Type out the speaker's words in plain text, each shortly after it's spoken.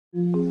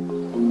Good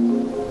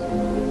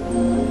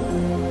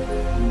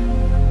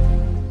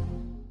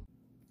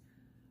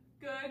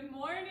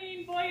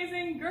morning, boys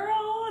and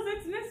girls.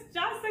 It's Miss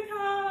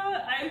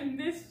Jessica. I've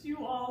missed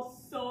you all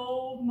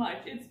so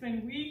much. It's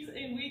been weeks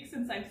and weeks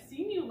since I've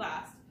seen you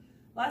last.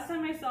 Last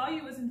time I saw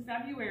you was in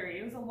February.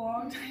 It was a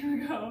long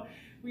time ago.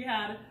 We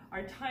had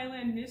our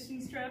Thailand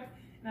mission trip,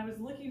 and I was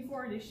looking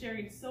forward to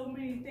sharing so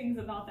many things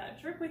about that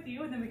trip with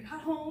you. And then we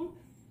got home,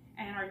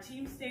 and our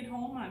team stayed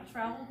home on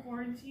travel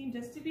quarantine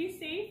just to be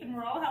safe, and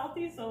we're all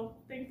healthy, so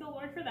thank the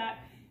Lord for that.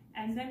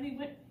 And then we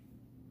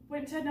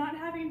went to not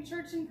having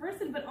church in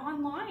person, but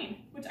online,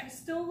 which I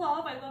still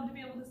love. I love to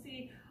be able to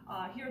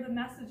hear the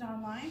message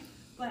online,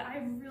 but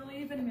I've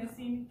really been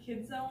missing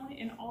KidZone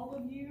and all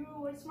of you.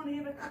 I just want to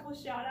give a couple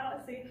shout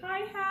outs, say hi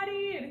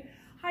Hattie, and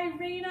hi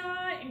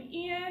Raina, and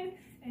Ian,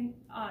 and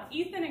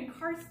Ethan, and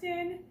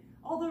Karsten,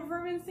 all the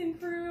Verminson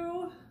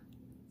crew,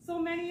 so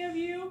many of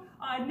you,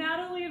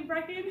 Natalie and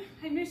Brecken.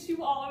 I miss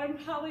you all, and I'm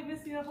probably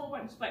missing a whole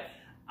bunch, but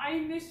I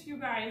miss you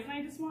guys, and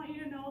I just want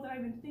you to know that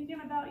I've been thinking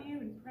about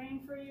you and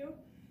praying for you.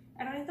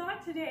 And I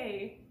thought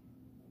today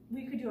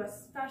we could do a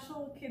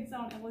special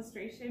KidZone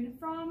illustration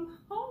from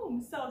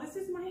home. So this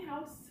is my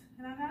house,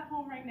 and I'm at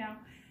home right now.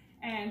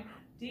 And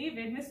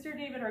David, Mr.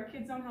 David, our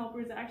KidZone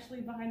helper, is actually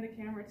behind the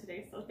camera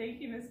today. So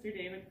thank you, Mr.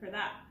 David, for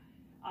that.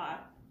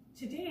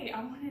 Today,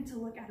 I wanted to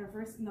look at a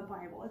verse in the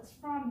Bible. It's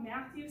from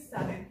Matthew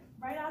 7,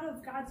 right out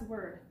of God's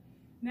Word.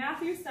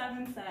 Matthew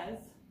 7 says,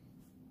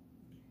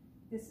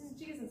 this is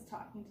Jesus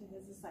talking to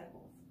his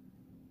disciples.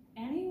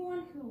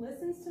 Anyone who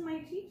listens to my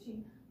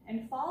teaching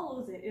and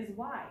follows it is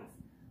wise,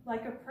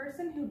 like a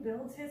person who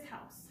builds his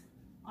house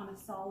on a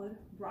solid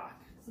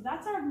rock. So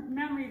that's our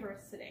memory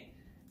verse today.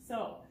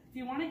 So if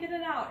you want to get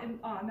it out and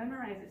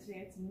memorize it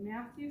today, it's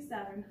Matthew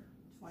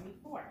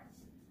 7:24.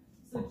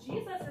 So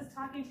Jesus is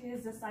talking to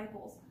his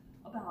disciples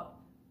about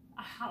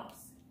a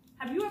house.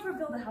 Have you ever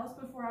built a house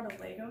before out of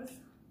Legos?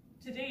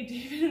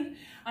 Today,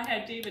 I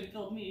had David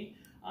build me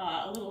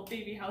a little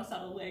baby house out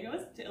of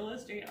Legos to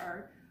illustrate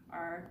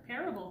our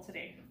parable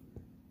today.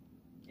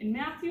 In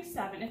Matthew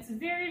 7, it's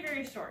very,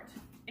 very short.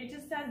 It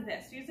just says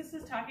this. Jesus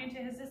is talking to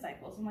his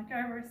disciples, and like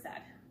I already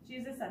said,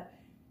 Jesus said,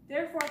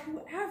 therefore,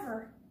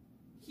 whoever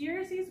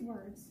hears these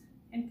words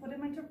and put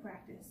them into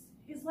practice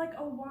is like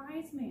a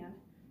wise man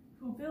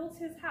who builds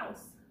his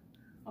house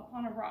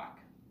upon a rock.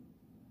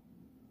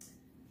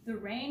 The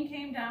rain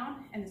came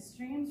down, and the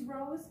streams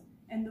rose,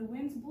 and the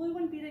winds blew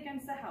and beat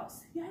against the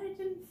house. Yet it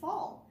didn't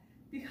fall,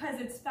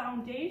 because its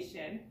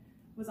foundation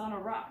was on a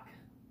rock.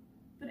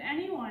 But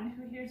anyone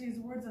who hears these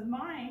words of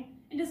mine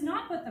and does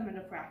not put them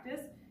into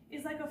practice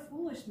is like a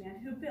foolish man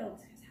who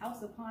built his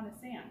house upon the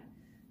sand.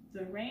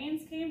 The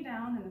rains came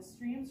down and the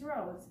streams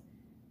rose,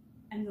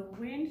 and the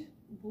wind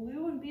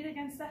blew and beat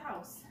against the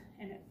house,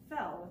 and it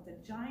fell with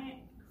a giant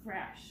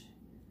crash.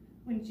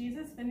 When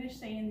Jesus finished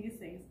saying these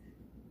things,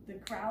 the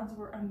crowds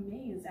were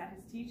amazed at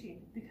his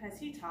teaching, because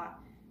he taught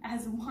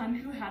as one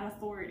who had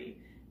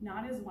authority,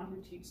 not as one who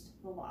teached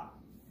the law.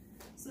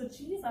 So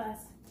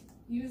Jesus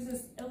used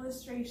this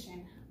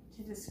illustration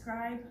to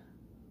describe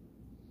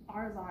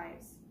our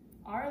lives.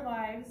 Our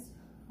lives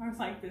are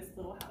like this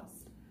little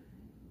house.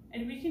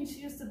 And we can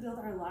choose to build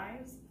our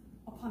lives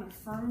upon a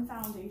firm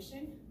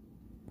foundation,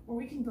 or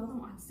we can build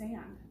them on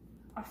sand.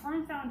 A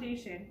firm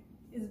foundation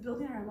is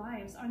building our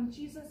lives on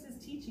Jesus'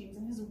 teachings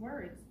and his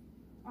words,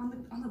 on the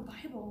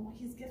Bible and what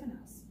he's given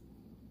us.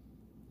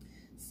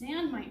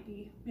 Sand might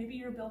be, maybe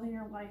you're building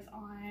your life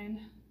on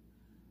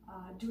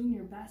doing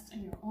your best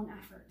in your own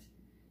effort.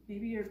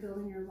 Maybe you're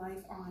building your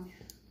life on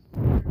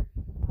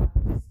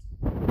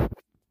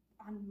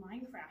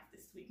Minecraft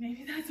this week.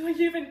 Maybe that's what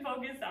you've been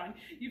focused on.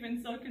 You've been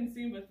so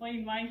consumed with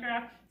playing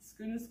Minecraft. As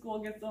soon as school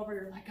gets over,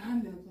 you're like,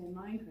 I'm going to play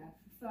Minecraft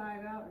for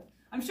 5 hours.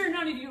 I'm sure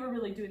none of you are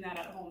really doing that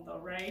at home though,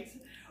 right?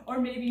 Or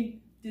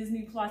maybe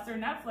Disney Plus or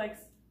Netflix,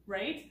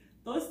 right?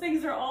 Those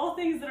things are all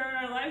things that are in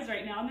our lives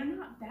right now, and they're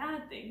not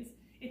bad things.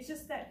 It's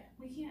just that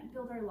we can't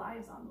build our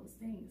lives on those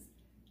things.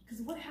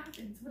 Because what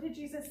happens? What did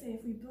Jesus say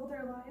if we build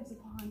our lives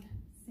upon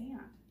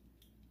sand?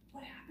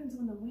 What happens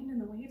when the wind and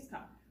the waves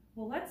come?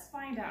 Well, let's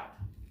find out.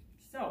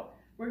 So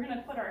we're going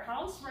to put our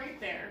house right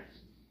there.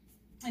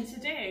 And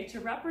today,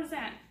 to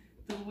represent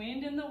the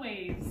wind and the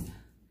waves,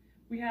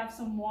 we have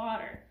some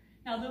water.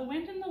 Now, the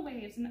wind and the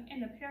waves in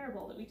the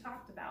parable that we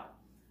talked about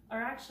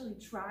are actually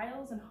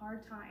trials and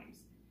hard times.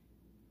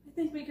 I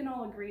think we can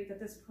all agree that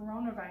this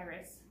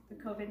coronavirus, the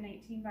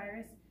COVID-19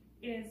 virus,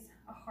 is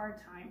a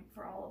hard time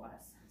for all of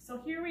us. So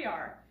here we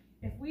are.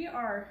 If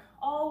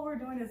all we're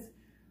doing is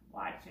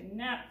watching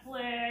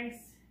Netflix,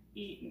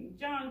 eating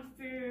junk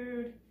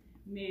food,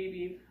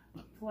 maybe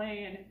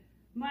playing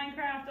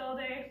Minecraft all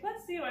day,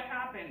 let's see what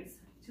happens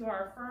to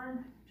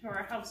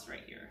our house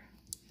right here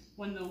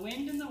when the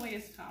wind and the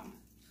waves come.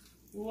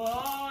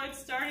 Whoa, it's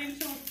starting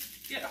to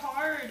get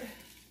hard.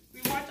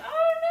 We watch,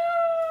 oh no!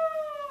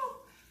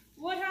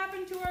 What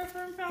happened to our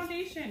firm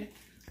foundation?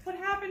 What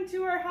happened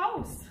to our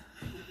house?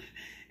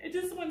 It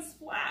just went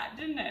splat,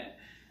 didn't it?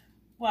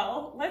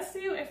 Well, let's see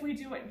if we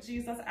do what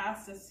Jesus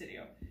asked us to do.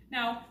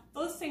 Now,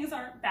 those things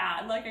aren't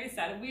bad. Like I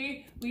said,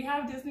 we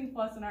have Disney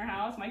Plus in our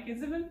house. My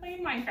kids have been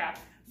playing Minecraft,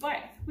 but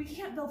we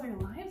can't build our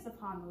lives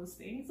upon those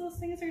things. Those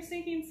things are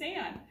sinking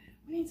sand.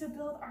 We need to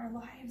build our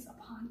lives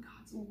upon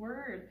God's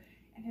word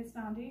and his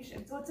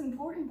foundation. So it's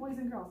important, boys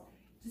and girls,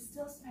 to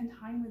still spend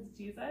time with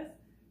Jesus,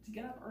 to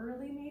get up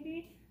early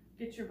maybe,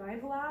 get your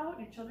Bible out,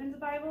 your children's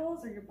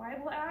Bibles or your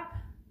Bible app,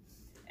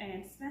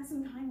 and spend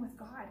some time with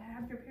God.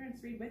 Have your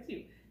parents read with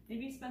you.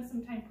 Maybe spend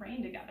some time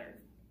praying together.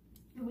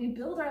 And we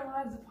build our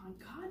lives upon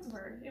God's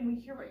word, and we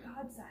hear what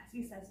God says.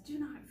 He says, do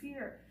not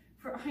fear,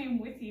 for I am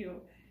with you.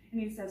 And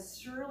he says,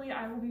 surely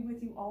I will be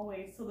with you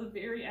always till the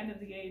very end of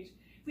the age.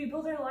 If we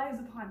build our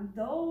lives upon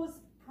those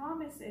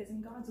promises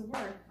in God's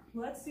word,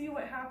 let's see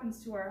what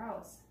happens to our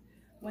house.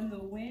 When the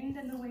wind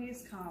and the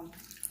waves come,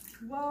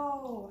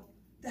 whoa,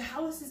 the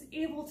house is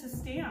able to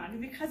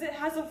stand because it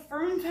has a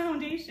firm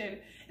foundation.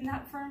 And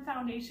that firm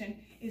foundation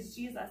is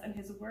Jesus and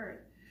his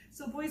word.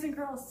 So boys and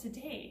girls,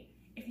 today,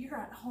 if you're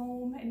at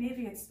home, and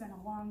maybe it's been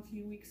a long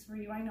few weeks for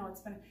you, I know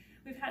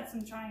we've had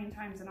some trying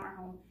times in our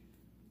home.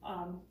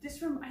 I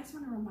just want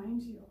to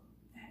remind you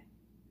that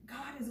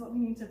God is what we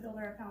need to build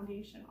our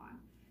foundation on.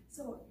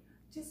 So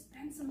just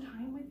spend some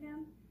time with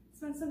him,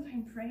 spend some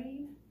time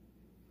praying,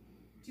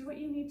 do what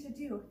you need to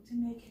do to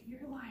make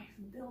your life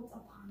built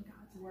upon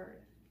God's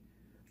word.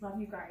 Love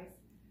you guys.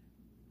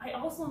 I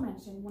also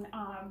mentioned when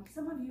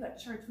some of you at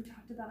church, we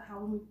talked about how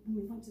when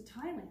we went to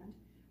Thailand,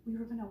 we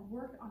were going to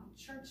work on a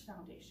church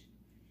foundation.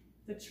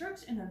 The church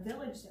in the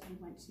village that we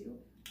went to,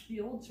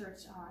 the old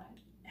church,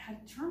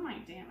 had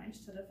termite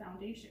damage to the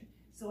foundation.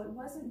 So it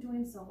wasn't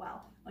doing so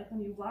well. Like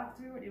when you walk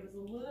through it, it was a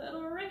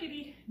little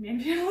rickety, made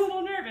me a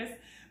little nervous.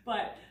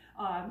 But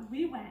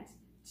we went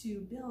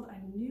to build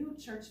a new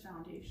church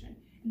foundation.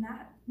 And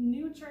that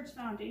new church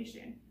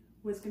foundation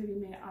was going to be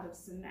made out of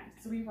cement.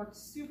 So we worked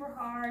super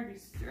hard, we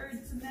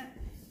stirred cement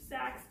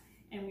sacks,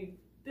 and we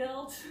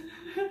built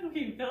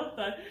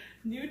the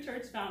new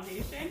church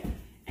foundation,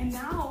 and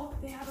now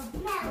they have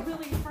a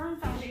really firm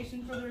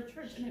foundation for their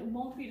church, and it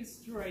won't be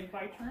destroyed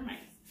by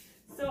termites.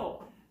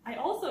 So I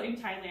also, in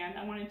Thailand,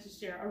 I wanted to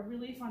share a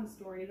really fun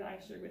story that I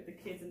shared with the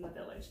kids in the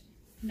village.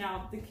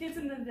 Now, the kids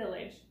in the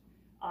village,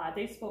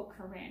 they spoke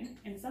Korean,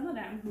 and some of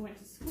them who went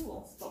to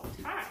school spoke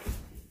Thai,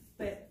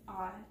 but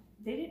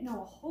they didn't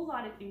know a whole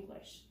lot of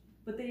English,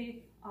 but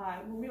we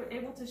were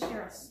able to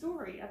share a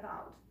story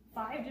about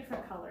 5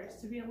 different colors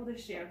to be able to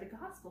share the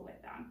gospel with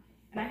them.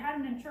 And I had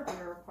an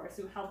interpreter, of course,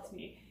 who helped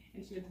me,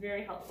 and she was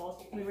very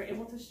helpful. We were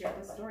able to share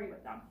the story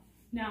with them.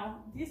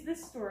 Now,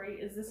 this story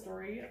is the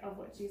story of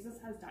what Jesus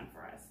has done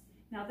for us.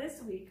 Now,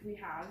 this week we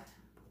have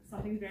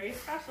something very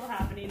special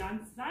happening on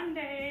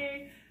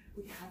Sunday.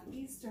 We have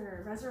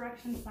Easter,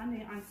 Resurrection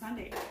Sunday on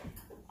Sunday,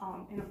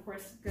 and of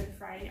course, Good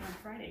Friday on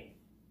Friday.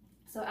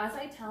 So as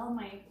I tell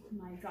my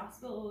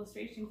gospel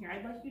illustration here,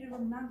 I'd like you to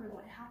remember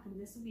what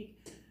happened this week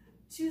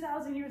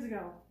 2,000 years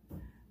ago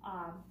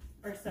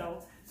or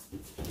so,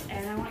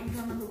 and I want you to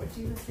remember what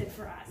Jesus did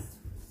for us.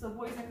 So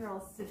boys and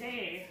girls,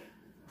 today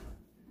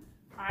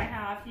I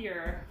have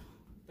here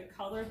the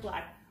color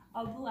black,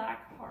 a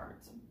black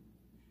heart.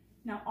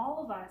 Now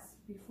all of us,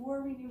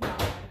 before we knew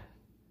God,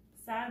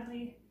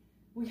 sadly,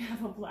 we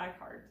have a black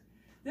heart.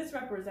 This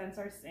represents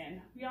our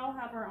sin. We all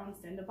have our own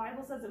sin. The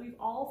Bible says that we've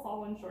all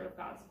fallen short of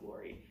God's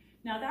glory.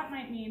 Now that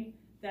might mean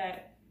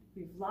that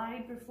we've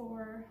lied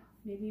before,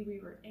 maybe we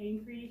were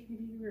angry,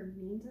 maybe we were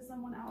mean to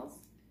someone else,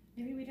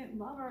 maybe we didn't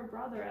love our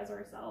brother as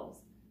ourselves.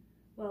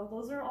 Well,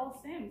 those are all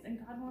sins,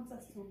 and God wants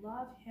us to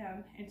love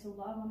him and to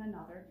love one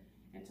another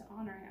and to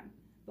honor him.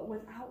 But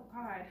without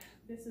God,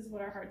 this is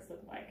what our hearts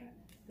look like.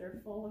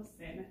 They're full of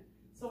sin.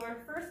 So our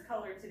first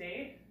color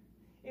today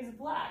is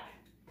black.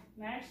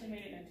 And I actually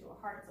made it into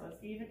a heart, so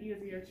it's even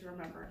easier to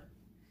remember.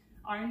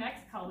 Our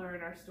next color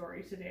in our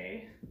story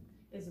today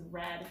is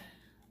red.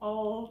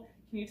 Oh,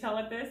 can you tell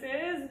what this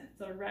is?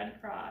 It's a red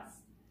cross.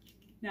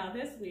 Now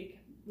this week,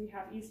 we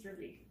have Easter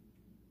week.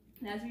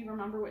 And as we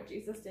remember what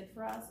Jesus did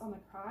for us on the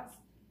cross,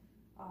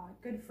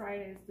 Good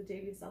Friday is the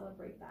day we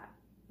celebrate that,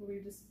 where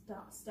we just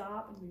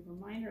stop and we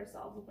remind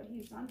ourselves of what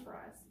he's done for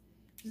us.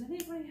 Does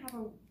anybody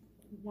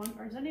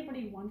does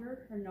anybody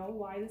wonder or know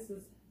why this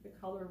is the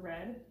color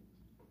red?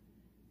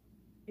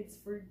 It's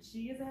for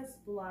Jesus'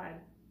 blood.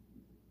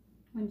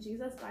 When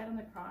Jesus died on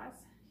the cross,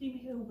 he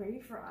made a way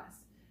for us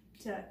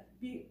to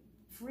be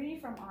free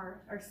from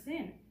our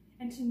sin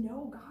and to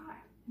know God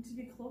and to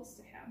be close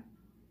to him.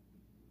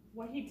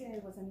 What he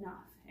did was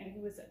enough, and he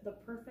was the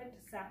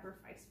perfect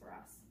sacrifice for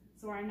us.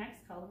 So our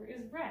next color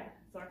is red.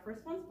 So our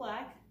first one's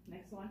black,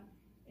 next one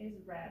is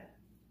red.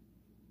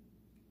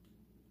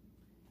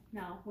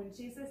 Now, when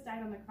Jesus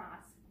died on the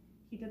cross,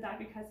 he did that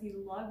because he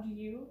loved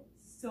you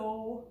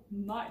so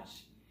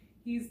much.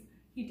 He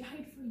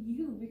died for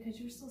you because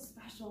you're so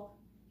special.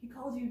 He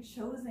called you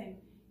chosen.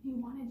 He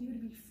wanted you to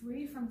be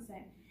free from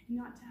sin and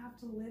not to have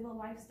to live a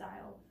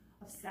lifestyle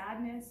of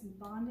sadness and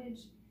bondage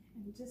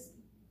and just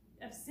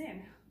of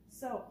sin.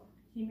 So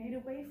he made a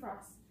way for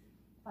us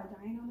by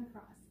dying on the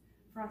cross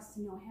for us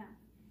to know him.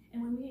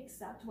 And when we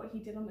accept what he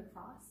did on the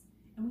cross,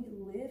 and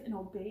we live and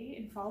obey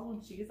and follow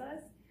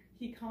Jesus,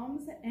 he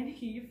comes and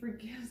he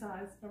forgives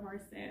us from our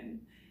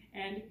sin.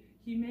 And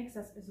he makes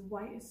us as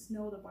white as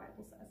snow, the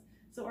Bible says.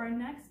 So our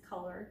next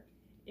color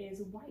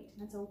is white,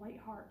 and it's a white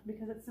heart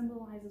because it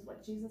symbolizes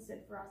what Jesus did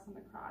for us on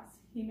the cross.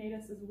 He made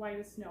us as white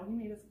as snow. He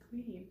made us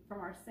clean from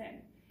our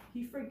sin.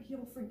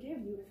 He'll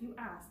forgive you if you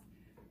ask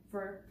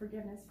for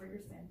forgiveness for your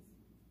sins.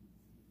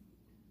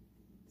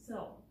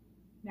 So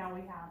now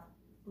we have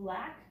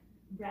black,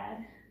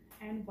 red,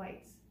 and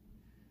white.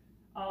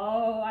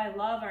 Oh, I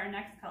love our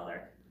next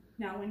color.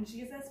 Now when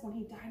he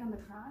died on the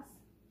cross,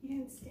 he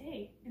didn't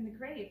stay in the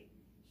grave.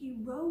 He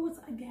rose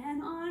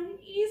again on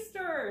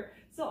Easter.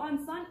 So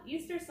on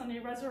Easter Sunday,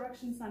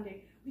 Resurrection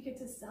Sunday, we get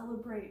to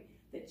celebrate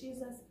that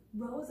Jesus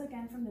rose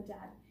again from the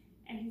dead,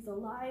 and he's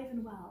alive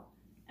and well.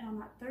 And on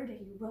that third day,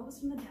 he rose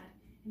from the dead,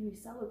 and we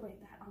celebrate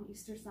that on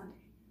Easter Sunday.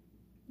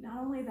 Not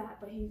only that,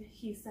 but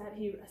he said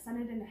he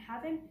ascended into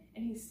heaven,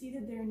 and he's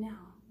seated there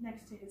now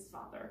next to his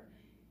Father.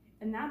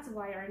 And that's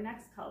why our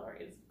next color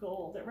is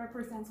gold. It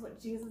represents what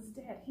Jesus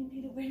did. He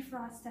made a way for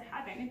us to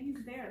heaven, and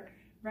he's there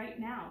right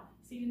now,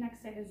 seated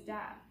next to his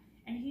dad.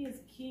 And he is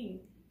king.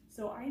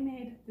 So I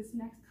made this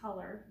next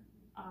color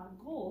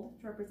gold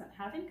to represent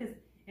heaven, because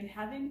in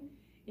heaven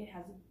it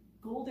has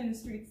golden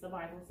streets, the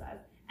Bible says,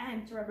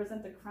 and to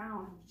represent the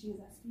crown of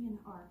Jesus being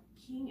our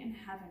king in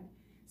heaven.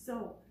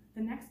 So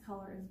the next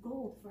color is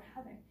gold for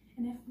heaven.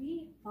 And if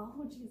we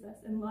follow Jesus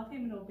and love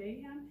him and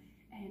obey him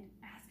and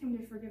ask him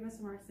to forgive us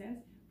from our sins,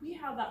 we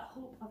have that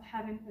hope of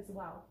heaven as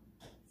well.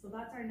 So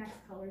that's our next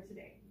color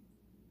today.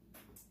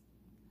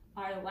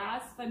 Our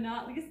last but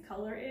not least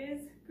color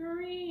is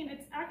green.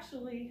 It's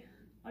actually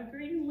a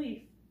green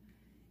leaf,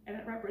 and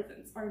it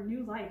represents our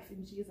new life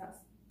in Jesus.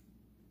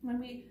 When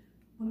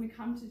we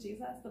come to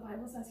Jesus, the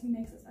Bible says he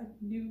makes us a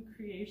new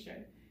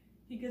creation.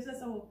 He gives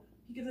us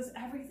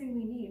everything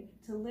we need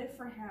to live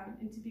for him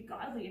and to be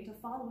godly and to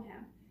follow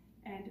him.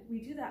 And we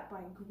do that by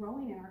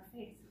growing in our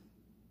faith.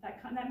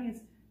 That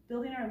means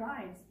building our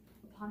lives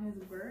upon his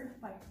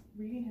word, by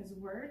reading his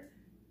word,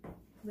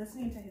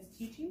 listening to his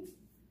teachings.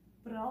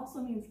 But it also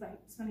means by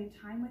spending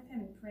time with him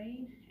and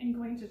praying and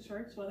going to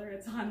church, whether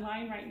it's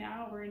online right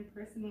now or in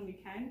person when we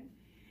can,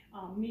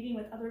 meeting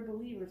with other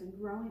believers and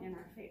growing in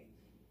our faith,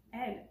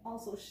 and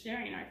also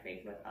sharing our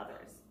faith with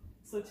others.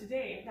 So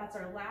today, that's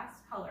our last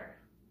color.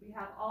 We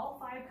have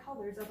all 5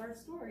 colors of our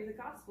story, the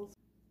Gospels.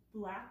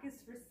 Black is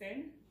for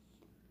sin.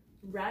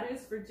 Red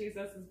is for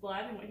Jesus'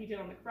 blood and what he did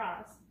on the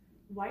cross.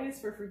 White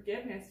is for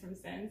forgiveness from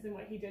sins and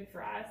what he did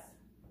for us.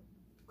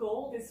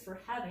 Gold is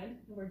for heaven,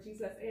 where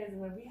Jesus is and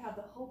where we have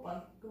the hope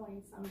of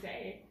going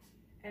someday.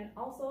 And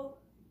also,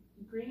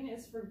 green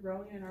is for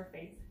growing in our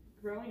faith,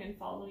 growing and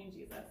following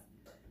Jesus.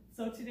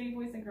 So today,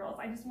 boys and girls,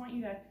 I just want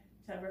you to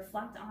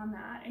reflect on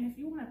that. And if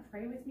you want to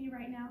pray with me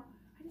right now,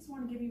 I just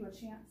want to give you a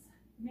chance.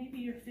 Maybe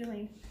you're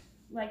feeling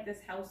like this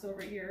house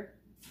over here.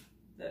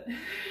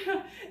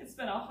 It's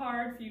been a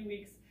hard few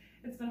weeks.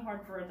 It's been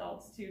hard for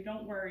adults too.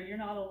 Don't worry, you're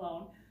not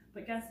alone.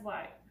 But guess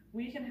what?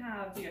 We can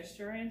have the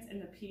assurance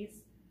and the peace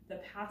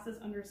that passes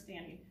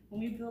understanding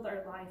when we build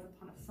our lives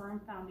upon a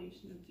firm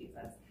foundation of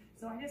Jesus.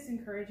 So I just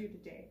encourage you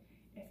today,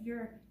 if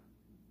you're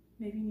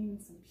maybe needing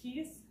some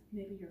peace,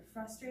 maybe you're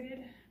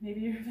frustrated, maybe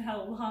you've had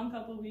a long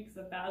couple of weeks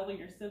of battling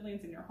your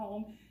siblings in your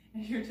home,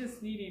 and you're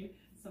just needing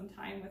some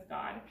time with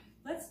God,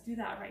 let's do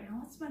that right now.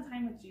 Let's spend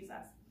time with Jesus,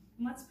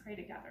 and let's pray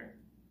together.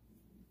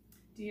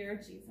 Dear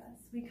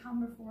Jesus, we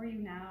come before you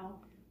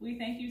now. We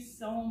thank you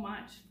so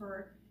much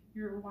for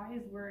your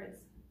wise words.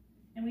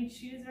 And we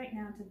choose right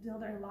now to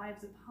build our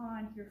lives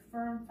upon your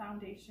firm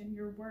foundation,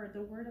 your word,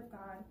 the word of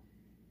God.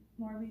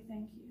 Lord, we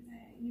thank you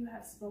that you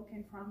have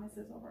spoken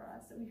promises over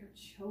us, that we are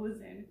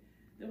chosen,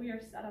 that we are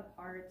set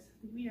apart,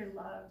 that we are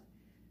loved,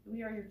 that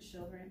we are your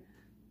children.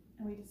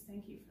 And we just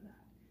thank you for that.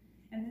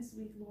 And this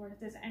week, Lord, if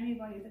there's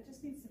anybody that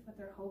just needs to put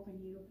their hope in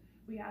you,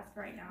 we ask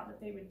right now that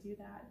they would do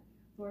that.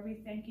 Lord,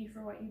 we thank you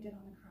for what you did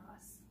on the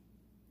cross.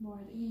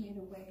 Lord, that you made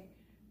a way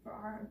for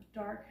our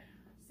dark,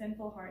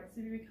 sinful hearts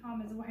to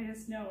become as white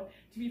as snow,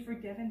 to be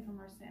forgiven from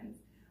our sins.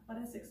 Let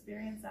us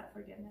experience that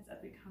forgiveness as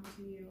we come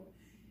to you.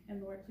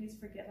 And Lord, please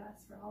forgive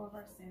us for all of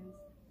our sins.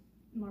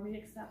 And Lord, we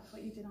accept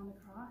what you did on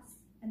the cross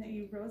and that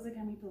you rose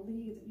again. We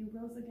believe that you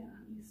rose again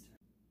on Easter.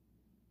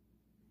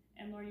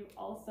 And Lord, you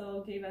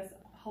also gave us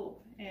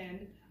hope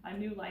and a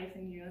new life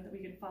in you, that we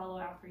could follow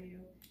after you.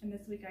 And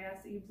this week I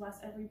ask that you bless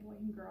every boy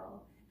and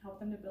girl, help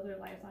them to build their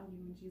lives on you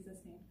in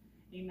Jesus' name.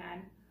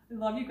 Amen. I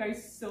love you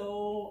guys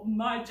so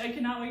much. I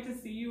cannot wait to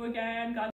see you again. God